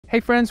Hey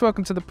friends,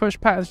 welcome to the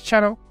Push Patterns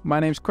channel. My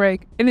name's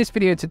Craig. In this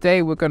video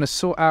today, we're going to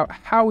sort out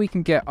how we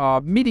can get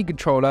our MIDI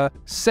controller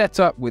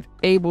set up with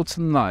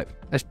Ableton Live.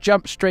 Let's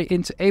jump straight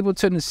into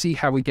Ableton and see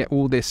how we get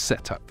all this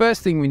set up.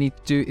 First thing we need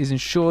to do is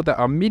ensure that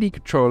our MIDI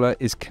controller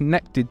is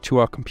connected to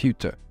our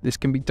computer. This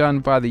can be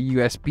done via the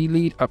USB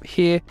lead up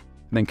here,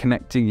 and then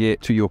connecting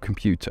it to your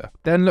computer.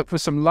 Then look for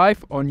some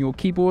life on your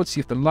keyboard,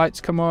 see if the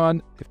lights come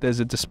on. If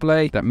there's a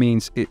display, that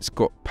means it's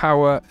got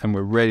power and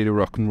we're ready to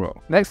rock and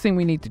roll. Next thing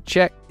we need to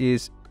check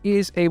is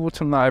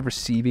Ableton Live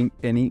receiving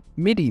any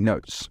MIDI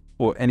notes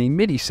or any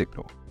MIDI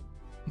signal?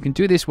 You can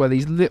do this where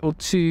these little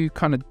two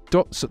kind of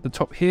dots at the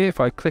top here, if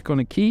I click on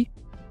a key,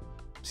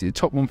 see the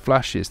top one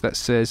flashes, that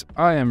says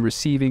I am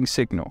receiving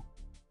signal.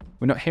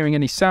 We're not hearing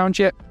any sound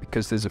yet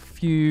because there's a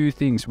few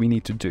things we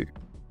need to do.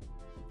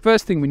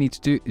 First thing we need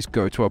to do is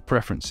go to our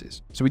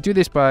preferences. So we do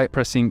this by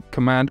pressing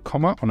Command,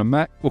 comma on a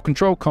Mac or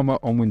Control, comma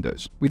on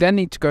Windows. We then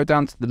need to go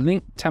down to the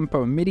Link,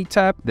 Tempo and MIDI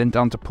tab, then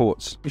down to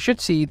Ports. We should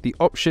see the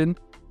option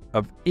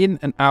of in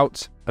and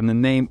out and the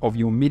name of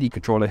your MIDI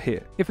controller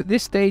here. If at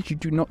this stage you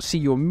do not see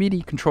your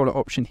MIDI controller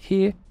option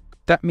here,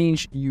 that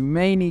means you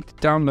may need to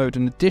download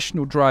an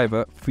additional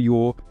driver for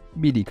your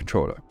MIDI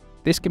controller.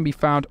 This can be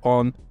found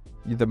on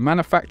the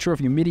manufacturer of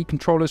your MIDI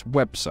controller's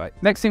website.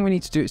 Next thing we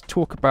need to do is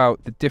talk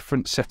about the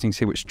different settings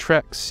here, which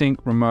track,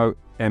 sync, remote,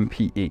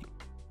 MPE.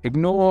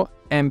 Ignore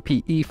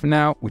MPE for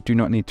now, we do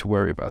not need to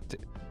worry about it.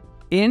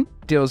 In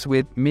deals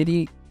with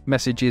MIDI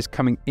messages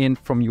coming in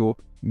from your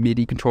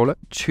MIDI controller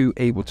to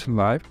Ableton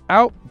Live.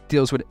 Out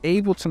deals with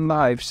Ableton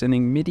Live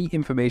sending MIDI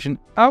information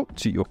out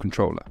to your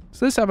controller.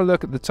 So let's have a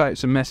look at the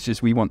types of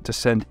messages we want to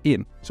send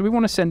in. So we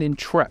want to send in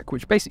track,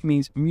 which basically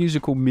means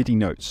musical MIDI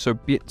notes. So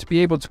to be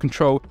able to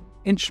control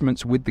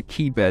instruments with the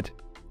key bed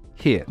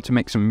here to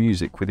make some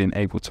music within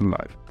Ableton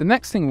Live. The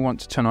next thing we want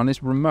to turn on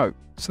is remote.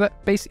 So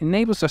that basically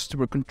enables us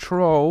to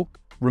control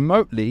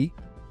remotely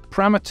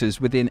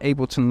parameters within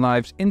Ableton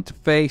Live's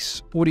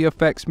interface, audio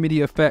effects,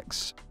 MIDI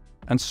effects,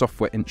 and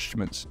software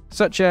instruments,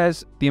 such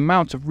as the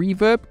amount of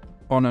reverb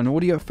on an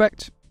audio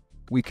effect.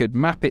 We could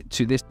map it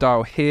to this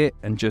dial here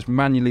and just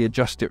manually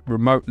adjust it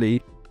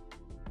remotely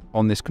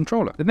on this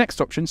controller. The next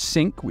option,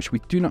 sync, which we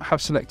do not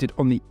have selected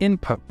on the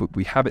input, but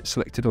we have it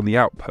selected on the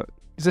output,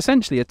 is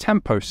essentially a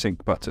tempo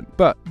sync button.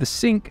 But the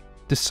sync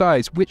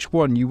decides which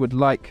one you would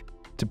like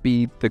to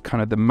be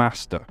the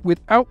master. With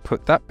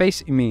output, that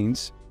basically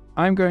means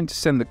I'm going to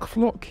send the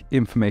clock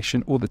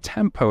information or the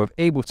tempo of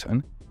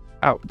Ableton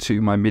out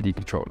to my MIDI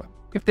controller.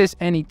 If there's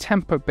any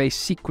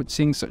tempo-based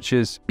sequencing such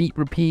as beat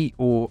repeat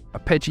or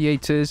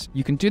arpeggiators,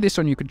 you can do this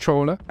on your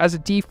controller. As a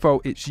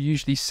default, it's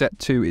usually set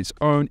to its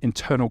own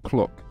internal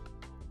clock.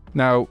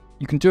 Now,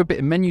 you can do a bit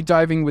of menu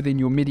diving within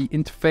your MIDI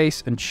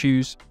interface and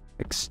choose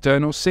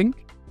external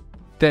sync.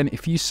 Then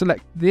if you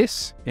select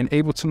this in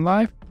Ableton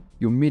Live,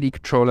 your MIDI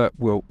controller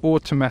will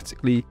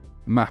automatically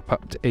map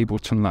up to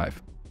Ableton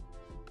Live.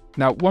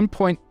 Now, at one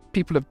point,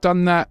 people have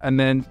done that and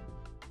then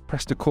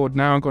pressed the chord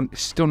now and gone,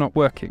 it's still not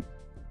working.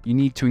 You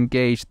need to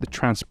engage the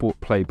transport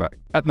playback.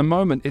 At the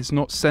moment, it's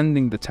not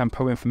sending the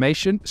tempo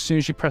information. As soon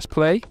as you press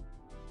play,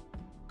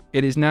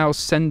 it is now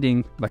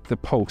sending like the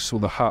pulse or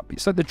the heartbeat.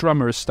 It's like the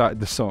drummer has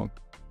started the song.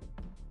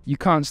 You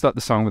can't start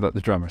the song without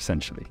the drummer,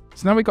 essentially.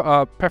 So now we've got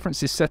our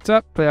preferences set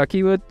up, play our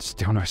keyword,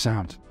 still no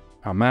sound.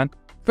 Oh man.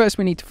 First,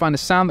 we need to find a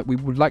sound that we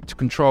would like to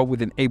control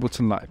within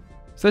Ableton Live.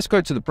 So let's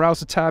go to the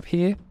browser tab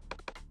here,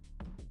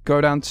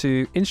 go down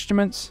to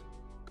instruments,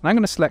 and I'm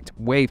going to select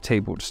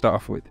wavetable to start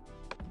off with.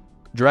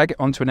 Drag it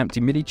onto an empty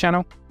MIDI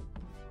channel.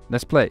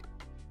 Let's play.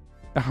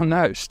 Oh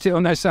no,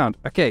 still no sound.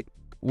 Okay,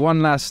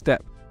 one last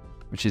step,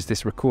 which is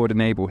this record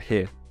enable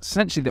here.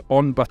 Essentially the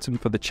on button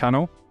for the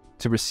channel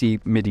to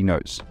receive MIDI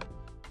notes.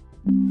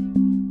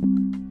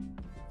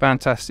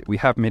 Fantastic, we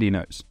have MIDI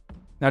notes.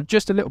 Now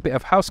just a little bit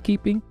of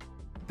housekeeping.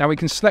 Now we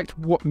can select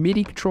what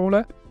MIDI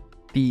controller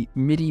the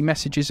MIDI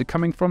messages are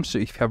coming from. So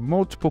if you have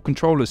multiple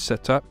controllers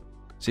set up,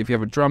 so if you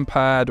have a drum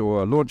pad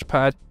or a launch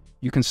pad,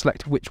 you can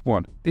select which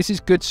one. This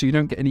is good so you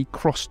don't get any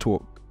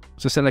crosstalk.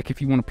 So say like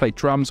if you want to play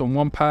drums on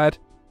one pad,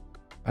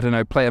 I don't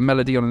know, play a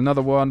melody on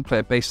another one, play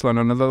a bass line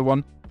on another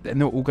one, then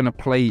they're all going to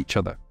play each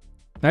other.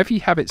 Now if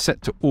you have it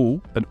set to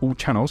all and all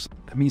channels,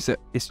 that means that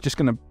it's just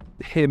going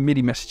to hear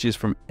MIDI messages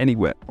from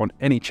anywhere on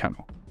any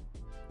channel.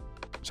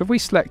 So if we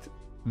select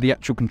the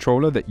actual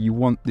controller that you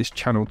want this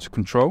channel to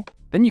control,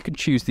 then you can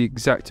choose the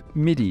exact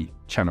MIDI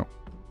channel.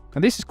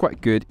 And this is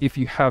quite good if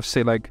you have,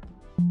 say, like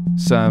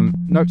some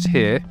notes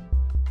here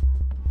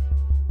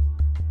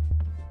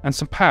and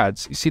some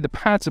pads. You see the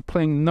pads are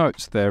playing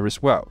notes there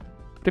as well.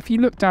 But if you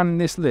look down in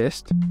this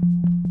list,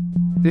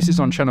 this is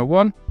on channel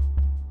 1,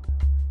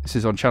 this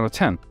is on channel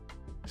 10.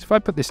 So if I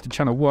put this to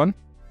channel 1,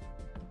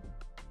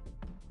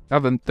 now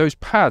then those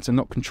pads are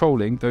not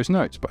controlling those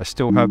notes, but I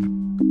still have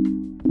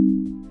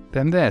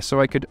them there. So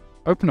I could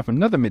open up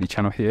another MIDI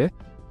channel here,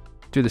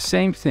 do the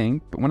same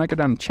thing, but when I go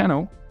down the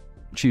channel,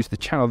 choose the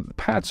channel that the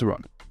pads are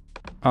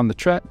on the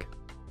track,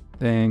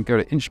 then go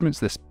to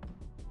instruments, let's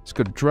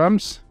go to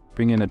drums,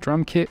 bring in a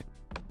drum kit,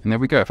 and there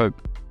we go. If I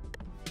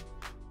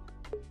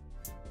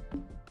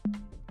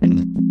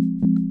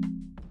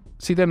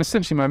See, then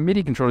essentially my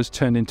MIDI controllers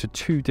turned into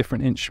two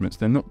different instruments.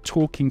 They're not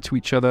talking to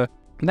each other.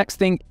 Next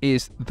thing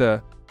is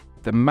the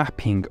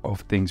mapping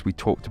of things we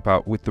talked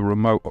about with the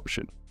remote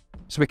option.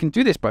 So we can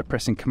do this by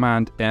pressing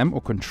Command M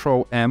or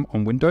Control M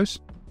on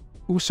Windows.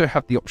 Also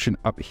have the option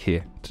up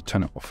here to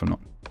turn it off and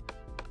on.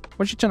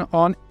 Once you turn it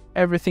on,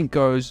 everything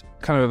goes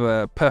kind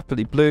of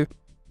purpley blue,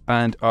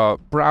 and our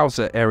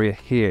browser area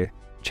here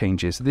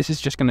changes. This is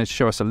just going to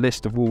show us a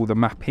list of all the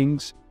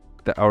mappings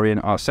that are in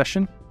our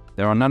session.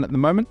 There are none at the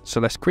moment,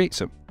 so let's create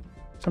some.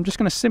 So I'm just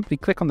going to simply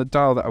click on the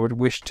dial that I would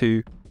wish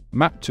to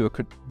map to a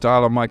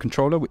dial on my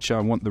controller, which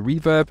I want the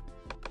reverb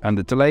and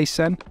the delay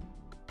send.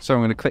 So I'm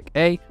going to click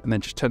A and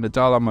then just turn the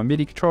dial on my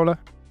MIDI controller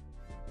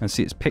and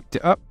see it's picked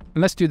it up.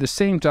 And let's do the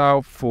same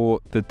dial for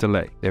the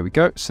delay. There we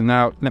go. So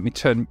now let me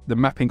turn the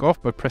mapping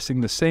off by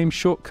pressing the same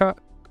shortcut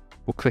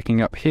or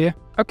clicking up here.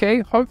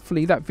 Okay,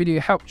 hopefully that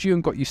video helped you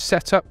and got you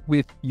set up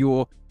with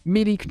your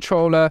MIDI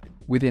controller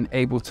within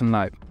Ableton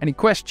Live. Any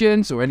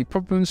questions or any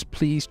problems,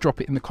 please drop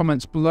it in the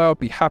comments below. I'll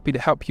be happy to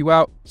help you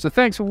out. So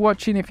thanks for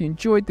watching. If you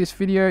enjoyed this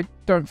video,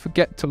 don't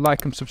forget to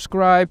like and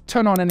subscribe.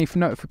 Turn on any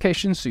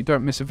notifications so you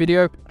don't miss a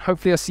video.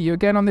 Hopefully I'll see you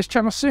again on this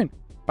channel soon.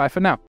 Bye for now.